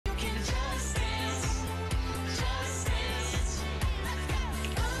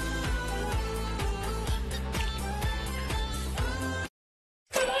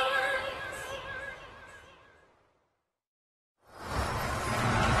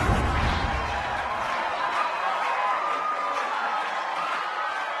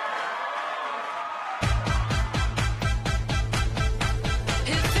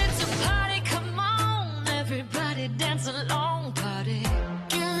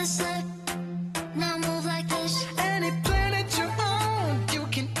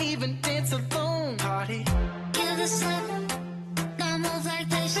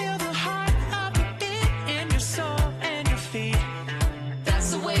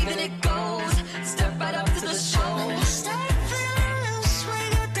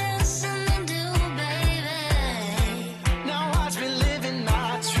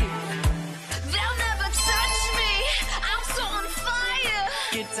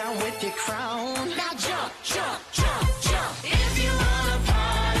down with your crown. Now jump, jump, jump, jump. If you wanna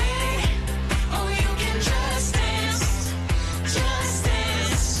party, oh, you can just dance, just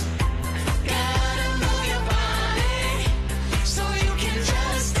dance. Gotta move your body, so you can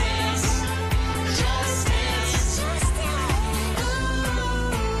just dance, just dance.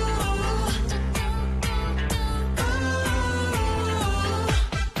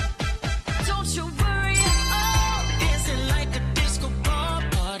 Don't you worry at all, dancing like a disco ball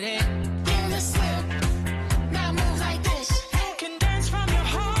party. Give it a slip, now move like this. Can dance from your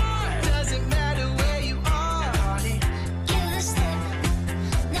heart, doesn't matter where you are. Give it a slip,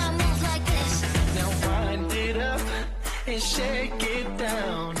 now move like this. Now wind it up and shake it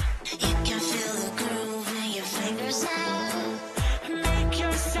down. You can feel the groove in your fingers now. Make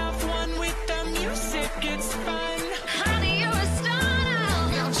yourself one with the music, it's fun. Honey, you're a star now.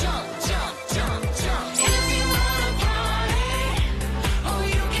 Now jump, jump, jump, jump. If you wanna party, oh,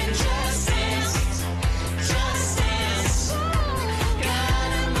 you can just dance, just dance.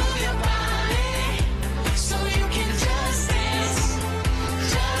 Gotta move your body, so you can just dance,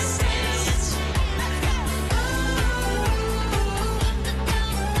 just dance.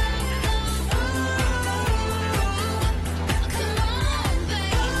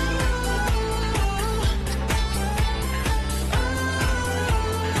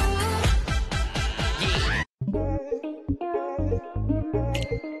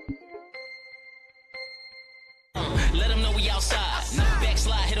 Come on, Let them know we outside. No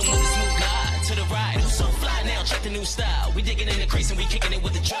backslide, hit them with a smooth glide. To the right, who's so fly now? Check the new style. We digging in the crease and we kicking it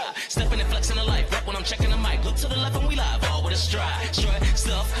with the drive. Stepping and flexing the life. Rap when I'm checking the mic. Look to the left and we live. All with a stride. Strut,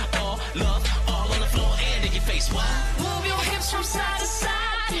 stuff, all love, all on the floor and in your face. Why? move your hips from side to side.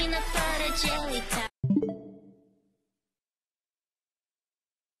 Peanut butter jelly time.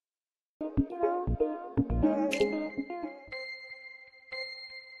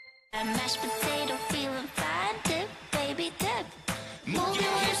 A mashed potato feeling fine. Dip, baby, dip. Move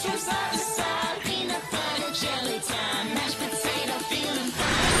your hips from side to side. Peanut butter jelly time. Mashed potato feeling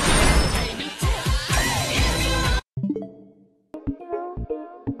fine. Dip, baby, dip. If you wanna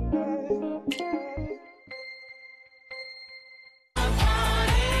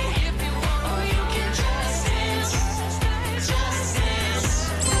party, if you want, oh, you can just dance, just dance.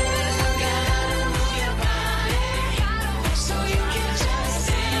 Gotta move your body, so you can just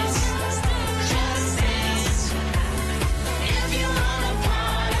dance, just dance. If you wanna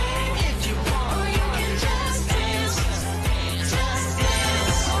party, if you want, oh, you can just dance, just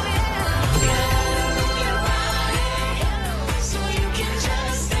dance. Gotta move your body, so you can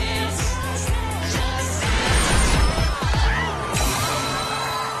just dance, just dance.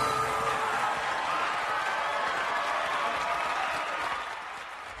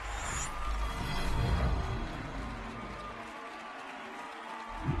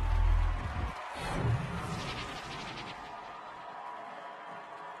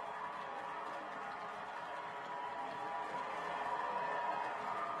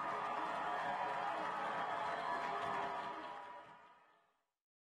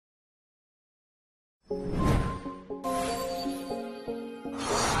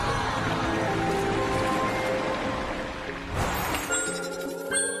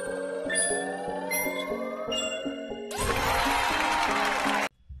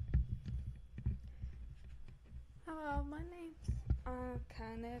 Hello, my name's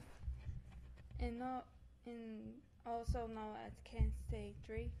Kenneth, and also known as Ken Stage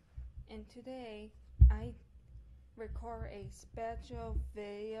 3. And today I record a special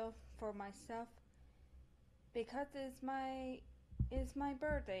video for myself because it's my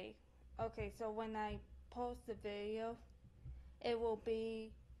birthday. Okay, so when I post the video, it will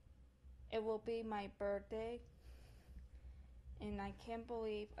be my birthday, and I can't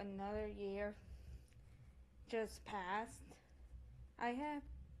believe another year just passed. I have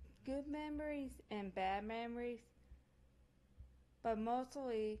good memories and bad memories, but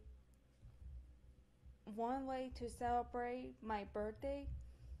mostly one way to celebrate my birthday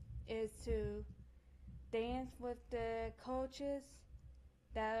is to dance with the coaches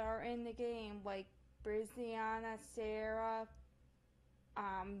that are in the game, like Briziana, Sarah,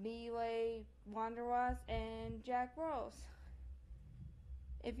 Melee, Wanderwas, and Jack Rose.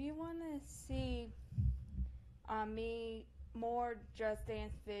 If you want to see me more Just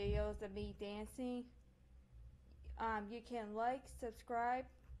Dance videos of me dancing, you can like, subscribe,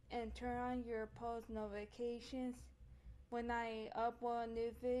 and turn on your post notifications when I upload a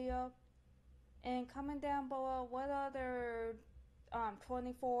new video. And comment down below what other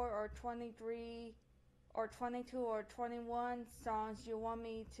 24 or 23 or 22 or 21 songs you want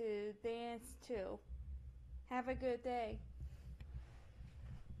me to dance to. Have a good day.